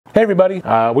Hey everybody,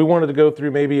 we wanted to go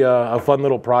through maybe a fun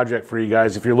little project for you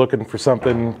guys if you're looking for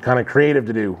something kind of creative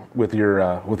to do with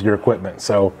your equipment.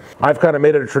 So I've kind of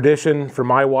made it a tradition for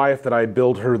my wife that I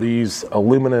build her these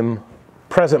aluminum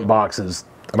present boxes.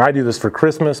 And I do this for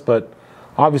Christmas, but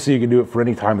obviously you can do it for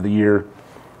any time of the year.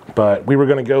 But we were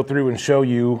going to go through and show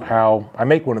you how I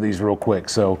make one of these real quick.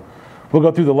 So we'll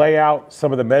go through the layout,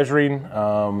 some of the measuring,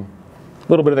 a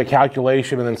little bit of the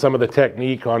calculation, and then some of the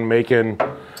technique on making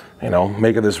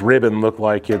this ribbon look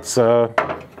like it's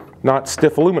not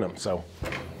stiff aluminum. So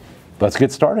let's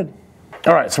get started.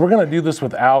 All right, so we're gonna do this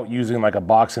without using like a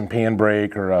box and pan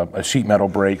brake or a sheet metal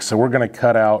brake. So we're gonna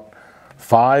cut out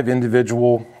 5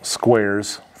 individual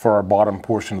squares for our bottom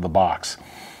portion of the box.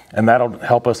 And that'll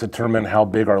help us determine how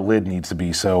big our lid needs to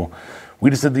be. So we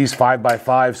just did these 5 by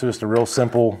 5, so just a real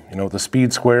simple, with the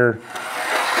speed square,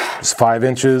 just 5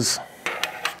 inches,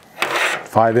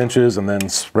 5 inches, and then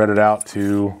spread it out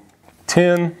to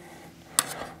 10,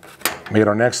 made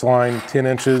our next line 10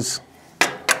 inches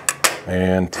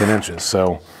and 10 inches.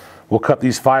 So we'll cut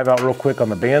these 5 out real quick on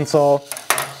the bandsaw,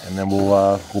 and then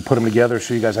we'll put them together,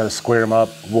 show you guys how to square them up.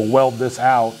 We'll weld this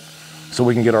out so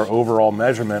we can get our overall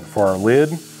measurement for our lid,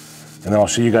 and then I'll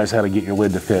show you guys how to get your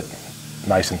lid to fit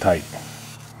nice and tight.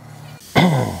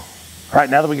 All right,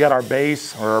 now that we got our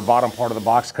base or our bottom part of the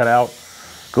box cut out,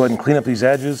 go ahead and clean up these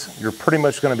edges. You're pretty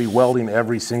much going to be welding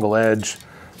every single edge,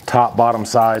 top, bottom,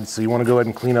 side. So you want to go ahead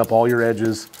and clean up all your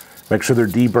edges. Make sure they're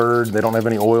deburred, they don't have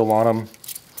any oil on them.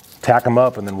 Tack them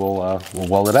up, and then we'll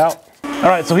weld it out. All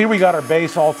right, so here we got our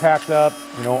base all tacked up,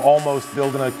 almost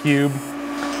building a cube.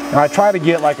 And I try to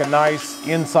get like a nice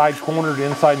inside corner to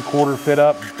inside quarter fit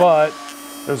up, but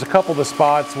there's a couple of the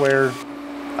spots where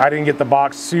I didn't get the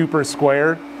box super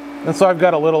square. And so I've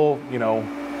got a little,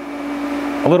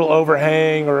 a little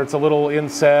overhang, or it's a little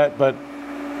inset, but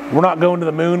we're not going to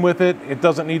the moon with it. It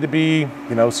doesn't need to be,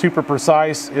 super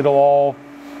precise. It'll all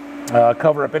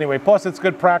cover up anyway. Plus, it's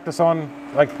good practice on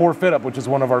like pour fit up, which is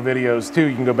one of our videos too.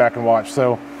 You can go back and watch.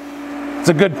 So it's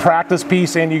a good practice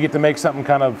piece, and you get to make something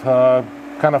kind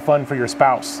of fun for your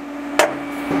spouse.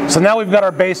 So now we've got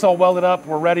our base all welded up.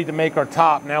 We're ready to make our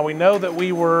top. Now we know that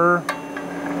we were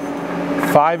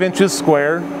 5 inches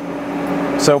square.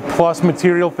 So plus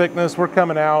material thickness, we're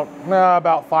coming out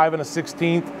about 5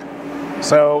 1/16.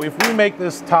 So if we make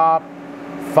this top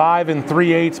 5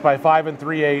 3/8 by 5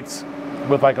 3/8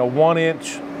 with like a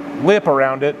 1-inch lip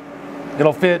around it,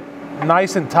 it'll fit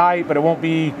nice and tight, but it won't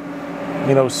be,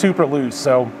 super loose.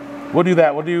 So we'll do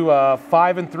that. We'll do a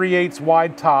 5 3/8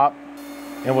 wide top,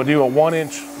 and we'll do a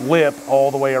 1-inch lip all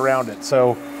the way around it.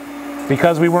 So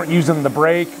because we weren't using the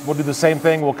brake, we'll do the same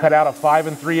thing. We'll cut out a 5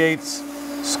 3/8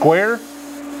 square,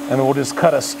 and then we'll just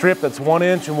cut a strip that's 1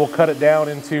 inch, and we'll cut it down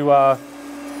into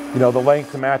the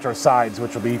length to match our sides,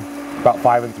 which will be about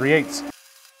 5 3/8.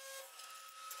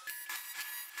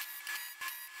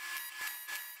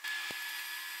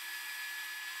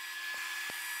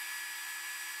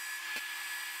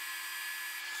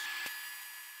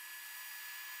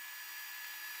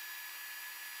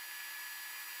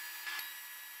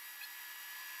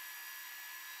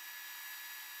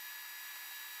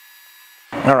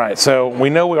 All right, so we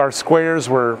know our squares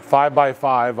were 5 by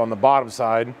 5 on the bottom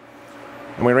side,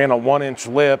 and we ran a 1-inch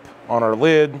lip on our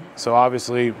lid, so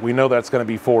obviously we know that's going to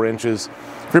be 4 inches.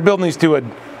 If you're building these to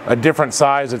a different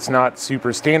size, it's not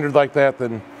super standard like that,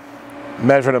 then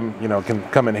measuring them can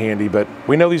come in handy, but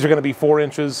we know these are going to be 4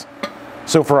 inches.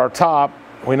 So for our top,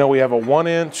 we know we have a 1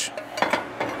 inch,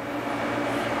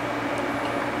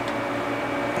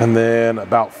 and then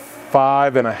about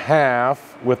 5 1/2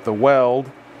 with the weld,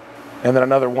 and then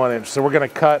another 1 inch. So we're going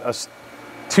to cut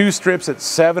 2 strips at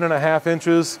 7 1/2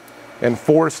 inches and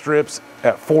 4 strips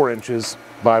at 4 inches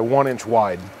by 1 inch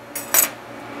wide.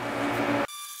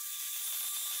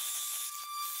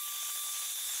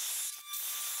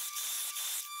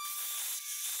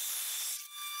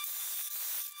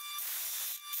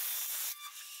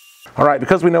 All right,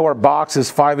 because we know our box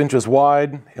is 5 inches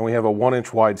wide and we have a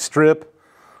 1-inch wide strip,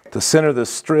 to center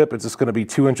this strip, it's just going to be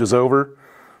 2 inches over.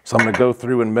 So I'm going to go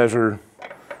through and measure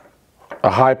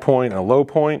a high point and a low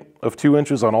point of 2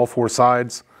 inches on all 4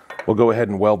 sides. We'll go ahead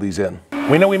and weld these in.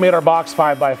 We know we made our box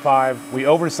 5 by 5. We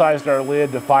oversized our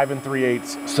lid to 5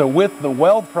 3/8. So with the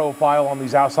weld profile on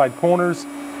these outside corners,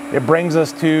 it brings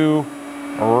us to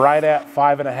right at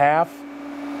 5 1/2.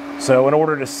 So in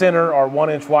order to center our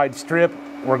 1-inch wide strip,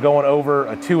 we're going over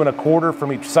a 2 1/4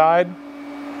 from each side.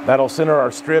 That'll center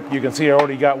our strip. You can see I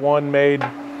already got one made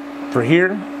for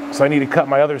here. So I need to cut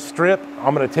my other strip.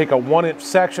 I'm going to take a 1-inch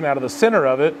section out of the center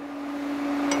of it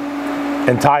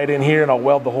and tie it in here, and I'll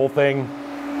weld the whole thing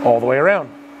all the way around.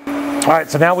 All right,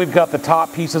 so now we've got the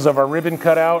top pieces of our ribbon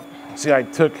cut out. See, I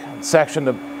took section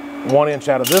to 1 inch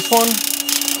out of this one.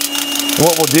 And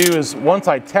what we'll do is once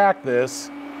I tack this,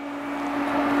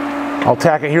 I'll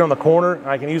tack it here on the corner, and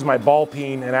I can use my ball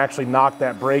peen and actually knock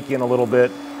that brake in a little bit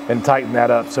and tighten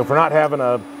that up. So if we're not having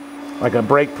like a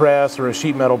brake press or a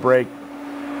sheet metal brake,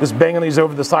 just banging these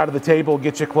over the side of the table,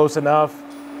 get you close enough,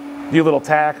 do a little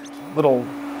tack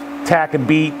and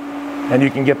beat, and you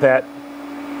can get that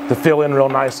to fill in real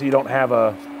nice so you don't have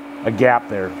a gap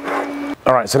there.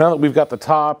 All right, so now that we've got the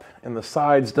top and the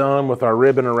sides done with our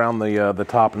ribbon around the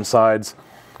top and sides,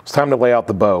 it's time to lay out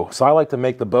the bow. So I like to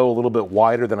make the bow a little bit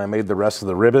wider than I made the rest of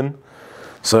the ribbon.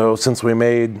 So since we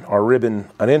made our ribbon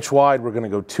 1 inch wide, we're gonna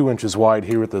go 2 inches wide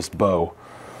here with this bow.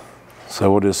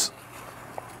 So we'll just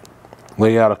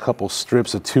lay out a couple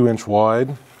strips of 2 inch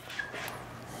wide.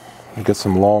 Get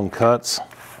some long cuts.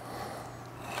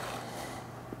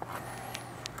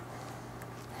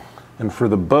 And for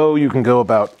the bow, you can go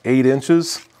about 8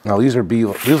 inches. Now these will be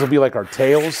like our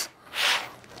tails.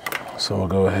 So we'll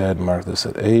go ahead and mark this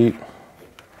at 8.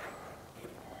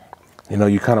 You know,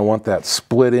 you kind of want that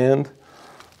split end.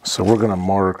 So we're gonna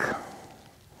mark,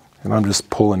 and I'm just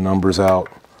pulling numbers out.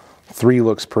 3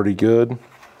 looks pretty good.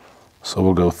 So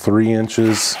we'll go 3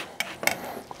 inches.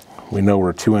 We know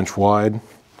we're 2 inch wide.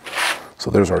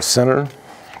 So there's our center.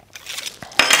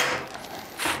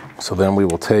 So then we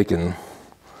will take and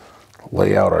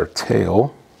lay out our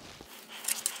tail.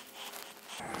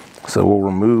 So we'll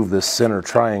remove this center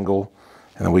triangle,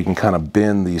 and then we can kind of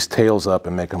bend these tails up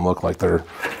and make them look like they're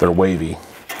wavy.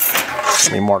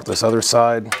 Let me mark this other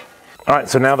side. All right,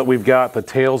 so now that we've got the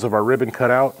tails of our ribbon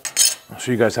cut out, I'll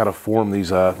show you guys how to form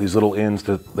these little ends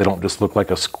so they don't just look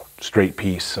like a straight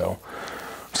piece. So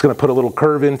I'm just gonna put a little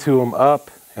curve into them up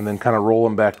and then kind of roll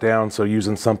them back down. So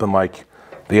using something like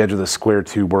the edge of the square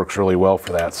tube works really well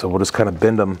for that. So we'll just kind of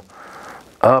bend them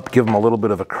up, give them a little bit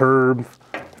of a curve.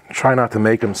 Try not to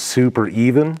make them super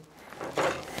even.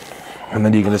 And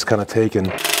then you can just kind of take and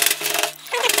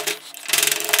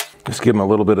just give them a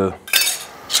little bit of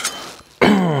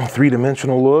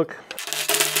three-dimensional look.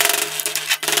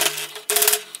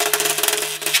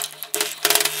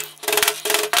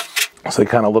 So they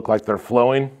kind of look like they're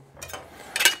flowing.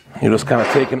 You just kind of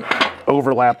take and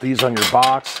overlap these on your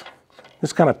box.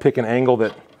 Just kind of pick an angle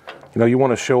that, you know, you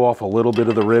want to show off a little bit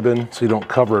of the ribbon so you don't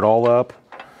cover it all up.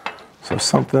 So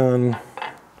something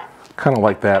kind of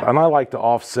like that. And I like to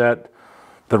offset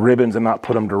the ribbons and not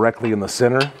put them directly in the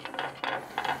center.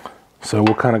 So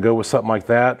we'll kind of go with something like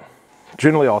that.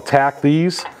 Generally I'll tack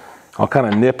these. I'll kind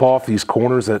of nip off these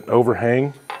corners that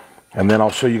overhang, and then I'll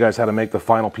show you guys how to make the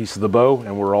final piece of the bow,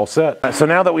 and we're all set. So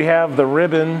now that we have the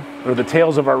ribbon, or the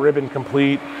tails of our ribbon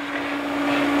complete,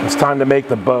 it's time to make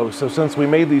the bow. So since we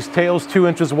made these tails 2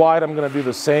 inches wide, I'm going to do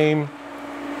the same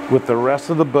with the rest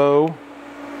of the bow.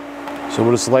 So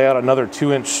we'll just lay out another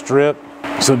 2 inch strip.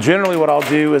 So generally what I'll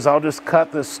do is I'll just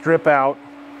cut this strip out,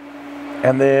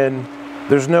 and then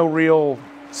there's no real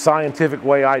scientific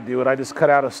way I do it. I just cut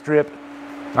out a strip.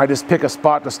 I just pick a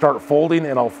spot to start folding,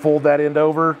 and I'll fold that end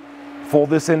over, fold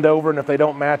this end over, and if they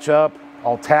don't match up,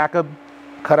 I'll tack them,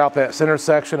 cut out that center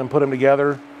section and put them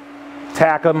together,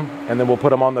 tack them, and then we'll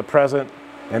put them on the present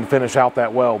and finish out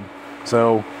that weld.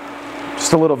 So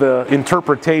just a little bit of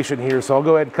interpretation here. So I'll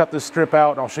go ahead and cut this strip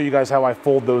out, and I'll show you guys how I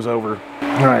fold those over.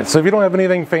 All right, so if you don't have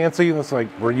anything fancy, it's like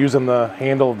we're using the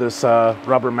handle of this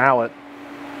rubber mallet.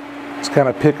 Just kind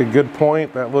of pick a good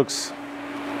point that looks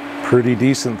pretty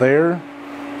decent there.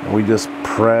 And we just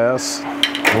press.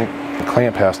 Oh, the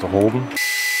clamp has to hold them.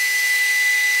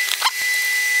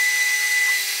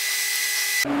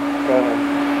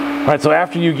 All right, so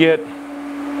after you get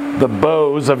the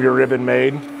bows of your ribbon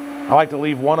made, I like to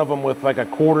leave one of them with like a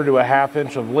 1/4 to a 1/2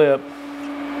 inch of lip.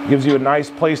 Gives you a nice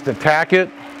place to tack it.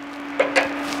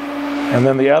 And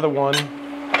then the other one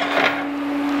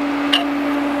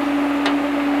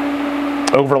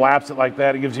overlaps it like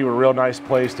that. It gives you a real nice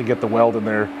place to get the weld in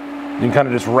there. You can kind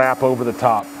of just wrap over the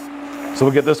top. So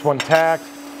we'll get this one tacked.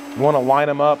 You want to line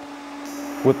them up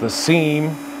with the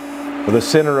seam or the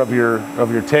center of your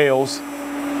tails.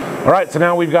 All right, so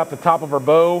now we've got the top of our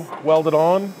bow welded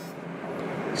on.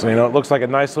 So you know it looks like a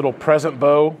nice little present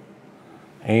bow,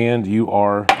 and you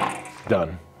are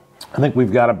done. I think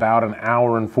we've got about 1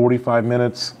 hour and 45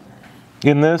 minutes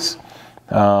in this.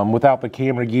 Without the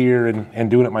camera gear and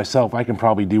doing it myself, I can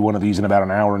probably do one of these in about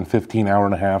 1 hour and 15, hour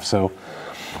and a half. So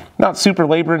not super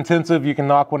labor intensive. You can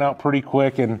knock one out pretty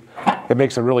quick, and it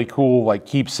makes a really cool like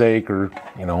keepsake or,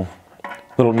 you know,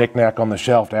 little knickknack on the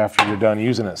shelf after you're done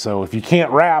using it. So if you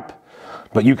can't wrap,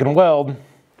 but you can weld,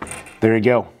 there you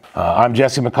go. I'm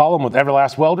Jesse McCollum with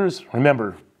Everlast Welders.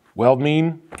 Remember, Weld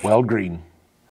mean, weld green.